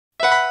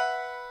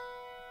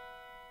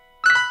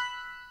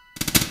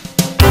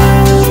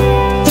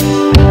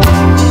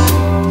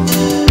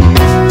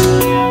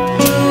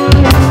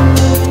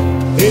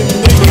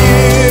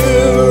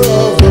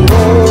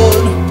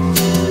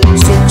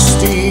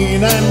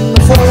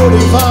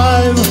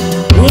1745,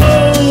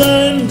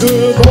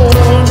 Lowlander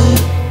born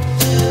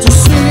to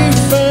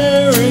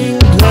seafaring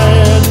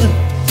clan.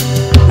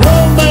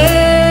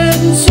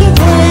 Romance of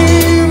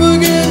wave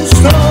against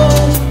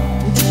storm,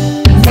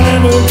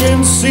 man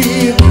against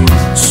sea,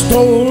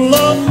 stole a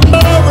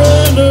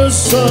mariner's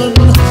son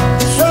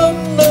from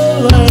the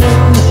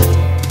land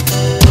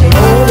in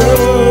order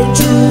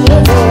to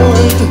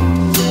avoid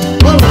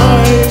a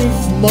life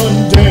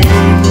mundane.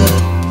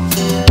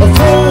 A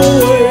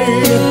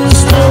throwaway,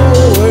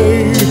 stowaway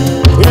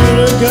in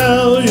a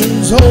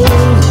galleon's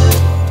hold,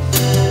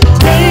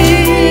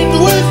 gained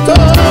with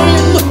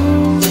time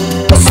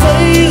a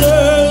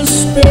sailor's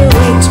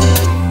spirit.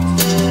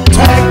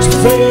 Tact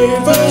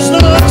favors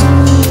not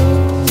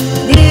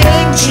the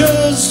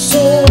anxious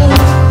soul.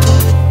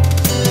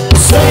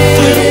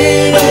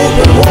 Sailing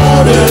open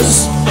waters,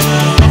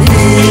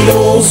 heed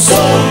old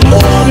sun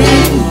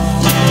warning.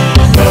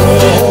 Never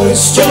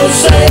hoist your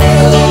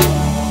sail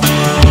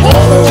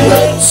on a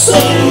red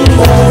sun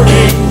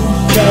morning.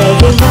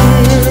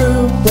 Cavalier,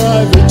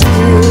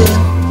 privateer,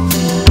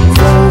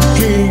 for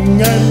king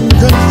and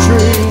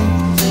country,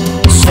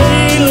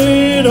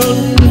 sailing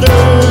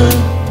under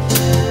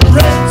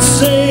red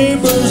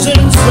sabre's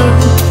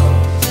ensign.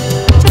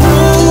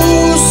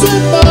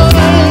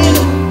 Crucified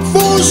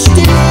for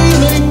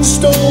stealing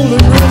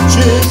stolen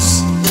riches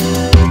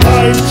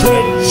by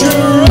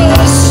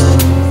treacherous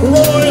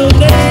Royal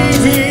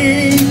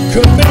Navy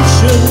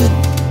commission.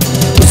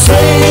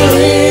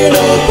 Sailing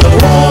open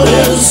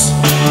waters,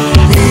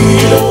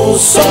 heed old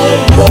sun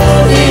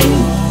warning.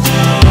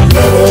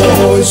 Never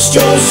hoist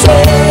your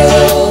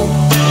sail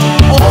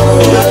on a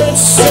red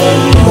sun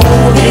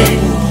morning.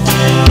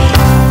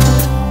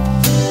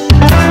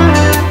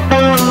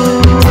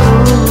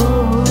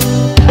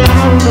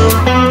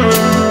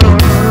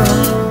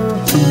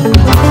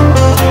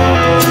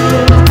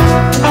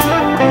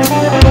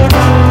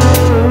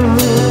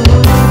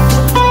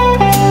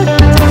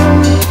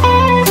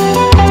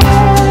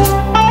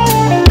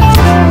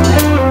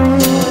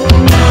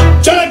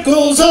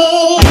 Jackals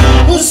all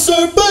with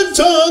serpent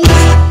tongues,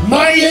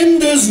 my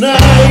end is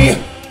nigh.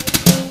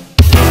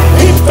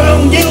 If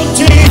found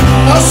guilty,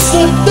 I'll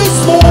slip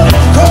this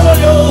mortal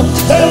coil,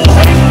 they'll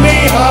hang me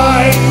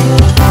high.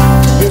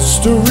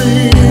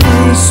 History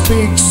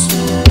speaks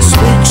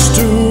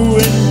to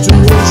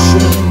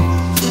intuition.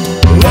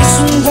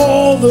 Listen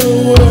for the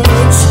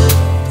words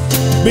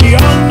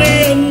beyond the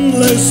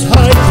endless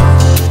height.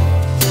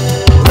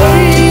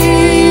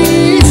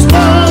 Waste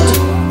not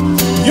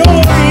your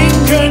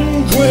ink and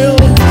quill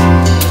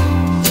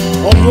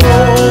on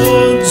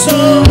words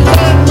of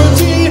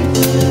vanity,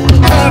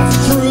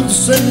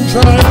 half-truths and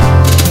tripe.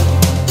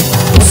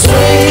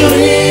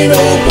 Sailing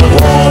open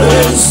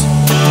waters,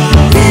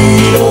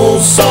 heed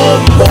old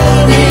sun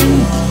warning.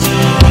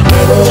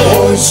 Never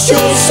hoist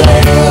your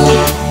sail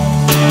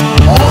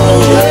on a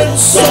red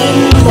sun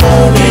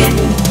morning.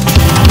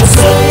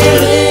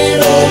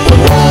 Sailing open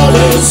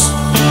waters,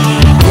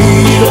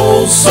 heed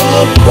old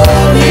sun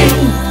warning.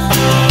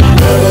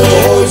 Never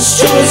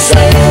hoist your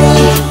sail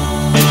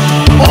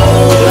on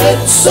a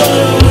red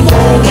sun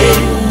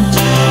morning.